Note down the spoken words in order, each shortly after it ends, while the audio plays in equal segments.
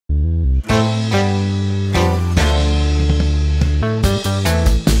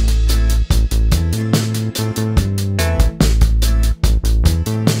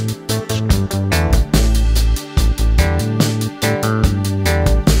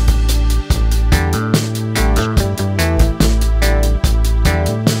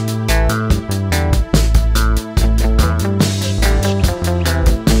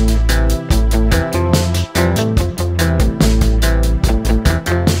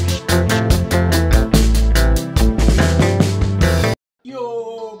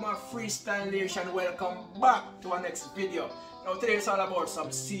Nation, welcome back to our next video. Now today it's all about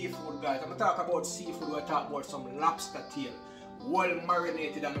some seafood, guys. I'm going to talk about seafood. We'll talk about some lobster tail, well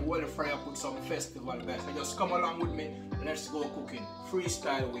marinated and well fried up with some festival, guys. So just come along with me, let's go cooking,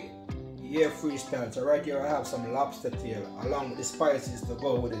 freestyle way. Yeah, freestyle. So right here I have some lobster tail along with the spices to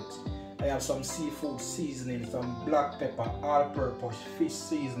go with it. I have some seafood seasoning, some black pepper, all-purpose fish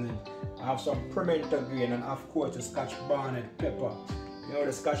seasoning. I have some preminto green and of course the Scotch bonnet pepper. You know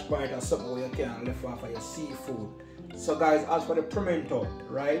the Scotch bonnet is something where you can't left off of your seafood. So guys, as for the preminto,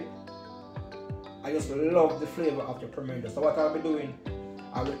 right? I just love the flavor of the preminto. So what I'll be doing,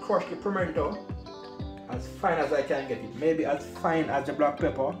 I will crush the preminto as fine as I can get it. Maybe as fine as the black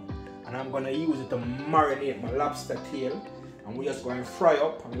pepper. And I'm going to use it to marinate my lobster tail. And we're just going to fry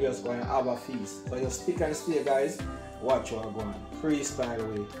up and we're just going to have a feast. So just stick and stay, guys. Watch what I'm going. Freestyle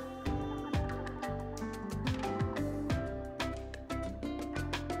way.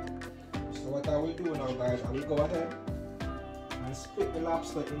 So what I will do now, guys, I will go ahead and split the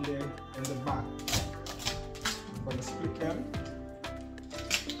lobster in the back. I'm going to split them.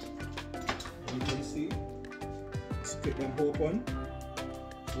 As you can see, split them open.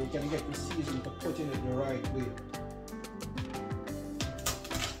 So you can get the seasoning to put in it the right way.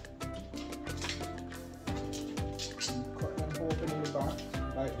 Open in the back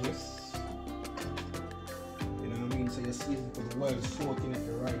like this, you know what I mean, so your season is well soaked in it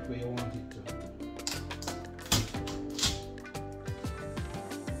the right way you want it to.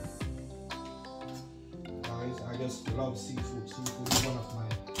 Guys, I just love seafood. Seafood is one of my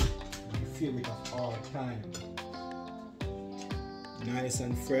favorite of all time. Nice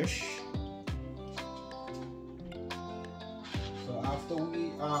and fresh. So after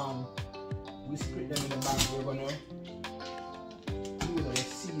we split them in the back, we're gonna the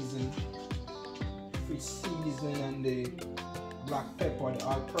season, fish season and the black pepper, the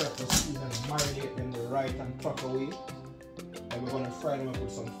all-purpose season, marinate them the right and proper way. And we're gonna fry them up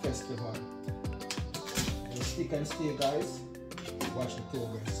with some festival. And stick and stay, guys. Watch the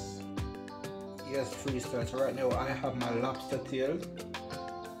progress. Yes, freestyle. So right now I have my lobster tails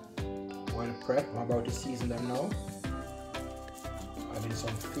well prepped. I'm about to season them now. Adding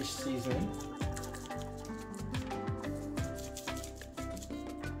some fish seasoning.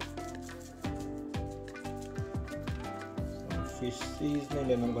 Fish seasoning,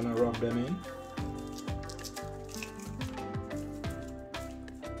 then I'm gonna rub them in.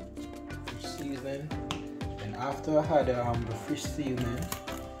 Fish seasoning, and after I had the fish seasoning,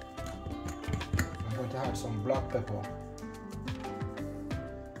 I'm going to add some black pepper.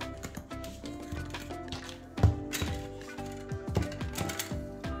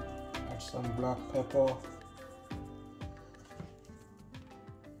 Add some black pepper.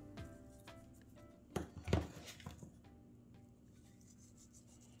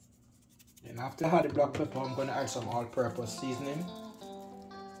 And after I had the black pepper, I'm going to add some all-purpose seasoning.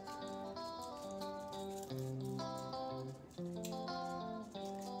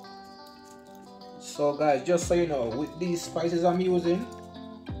 So guys, just so you know, with these spices I'm using,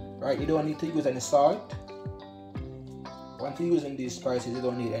 right, you don't need to use any salt. Once you're using these spices, you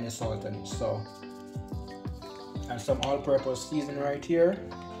don't need any salt in it. So, and some all-purpose seasoning right here.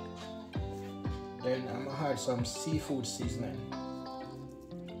 Then I'm going to add some seafood seasoning.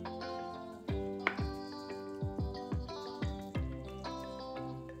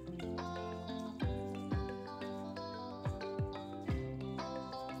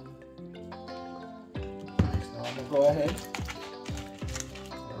 Go ahead,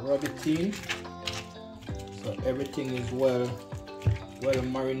 rub it in so everything is well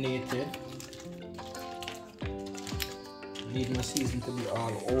marinated. Need my seasoning to be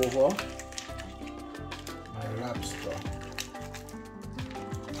all over my lobster.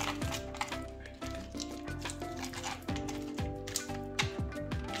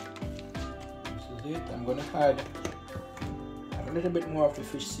 This is it. I'm gonna add a little bit more of the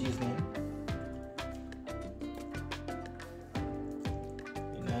fish seasoning.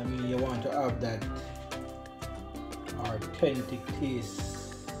 You want to have that authentic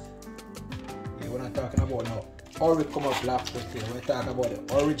taste. Yeah, we're not talking about now how we come up lobster tail. We're talking about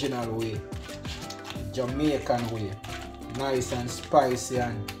the original way, the Jamaican way, nice and spicy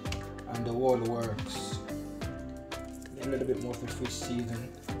and the whole works. A little bit more of the fish season.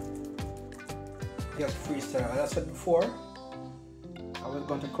 Just freestyle. As I said before, I was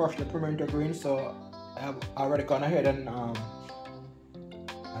going to crush the preminto green, so I have already gone ahead and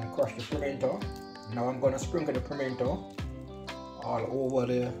crush the preminto. Now I'm going to sprinkle the preminto all over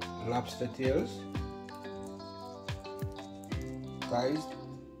the lobster tails. Guys,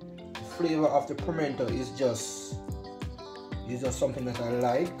 the flavor of the preminto is just something that I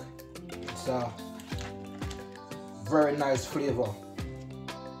like. puts a very nice flavor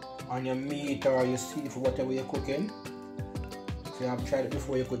on your meat or your seafood, whatever you're cooking. If you haven't tried it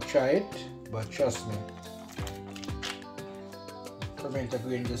before, you could try it, but trust me, preminto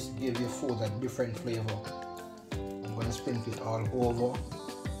grain just gives your food a different flavor. I'm gonna sprinkle it all over.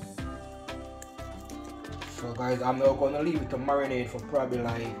 So guys, I'm now gonna leave it to marinate for probably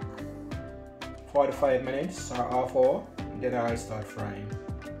like 45 minutes or half hour, and then I'll start frying.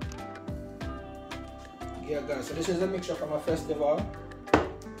 Yeah guys, so this is a mixture from a festival.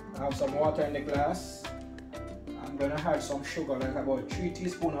 I have some water in the glass. I'm gonna add some sugar, like about 3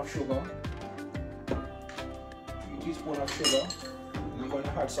 teaspoons of sugar. 3 teaspoons of sugar. And I'm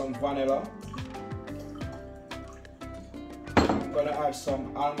gonna add some vanilla. I'm gonna add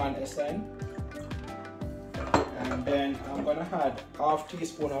some almond essence. And then I'm gonna add half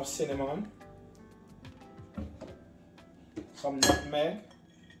teaspoon of cinnamon. Some nutmeg.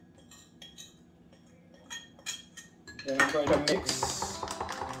 Then I'm going to mix.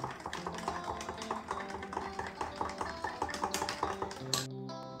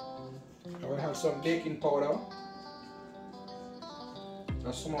 I will have some baking powder,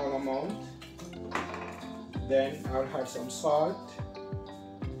 a small amount. Then I will add some salt.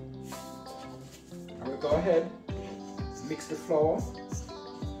 I will go ahead, mix the flour,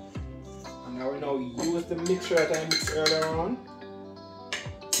 and I will now use the mixture that I mixed earlier on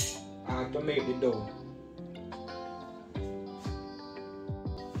to make the dough.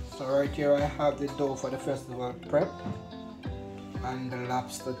 So right here I have the dough for the festival prep and the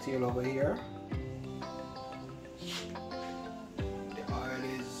lobster tail over here. The oil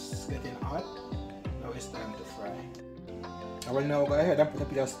is getting hot. Now it's time to fry. I will now go ahead and put a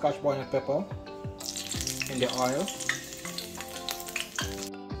bit of scotch bonnet pepper in the oil.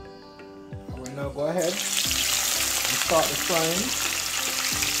 I will now go ahead and start the frying.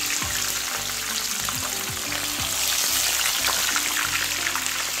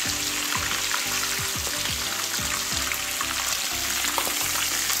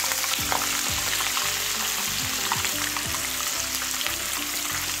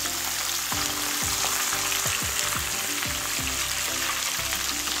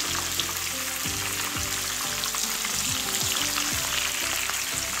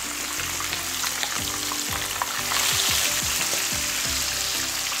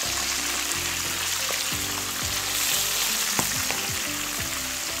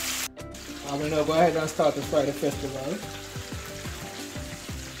 I will now go ahead and start to fry the festival.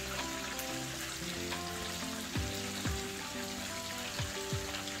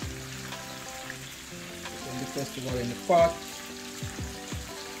 Put the festival in the pot.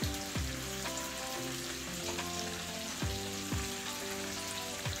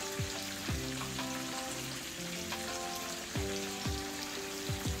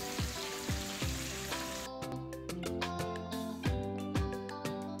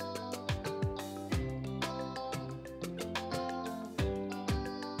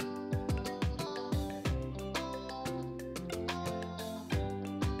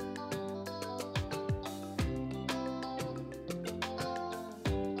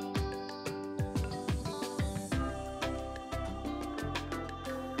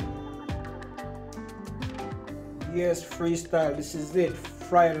 Yes, freestyle, this is it.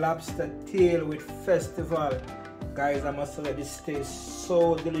 Fried lobster tail with festival. Guys, I must say this tastes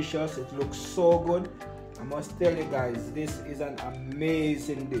so delicious. It looks so good. I must tell you guys, this is an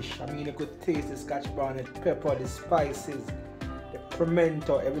amazing dish. I mean, you could taste the scotch bonnet pepper, the spices, the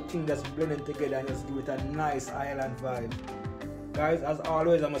preminto, everything that's blended together and just give it a nice island vibe. Guys, as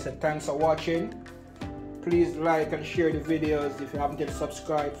always, I must say thanks for watching. Please like and share the videos. If you haven't yet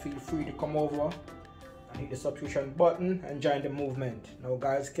subscribed, feel free to come over and hit the subscription button and join the movement. Now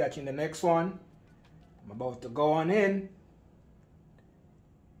guys, catch you in the next one. I'm about to go on in.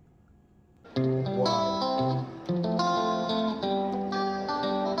 Wow.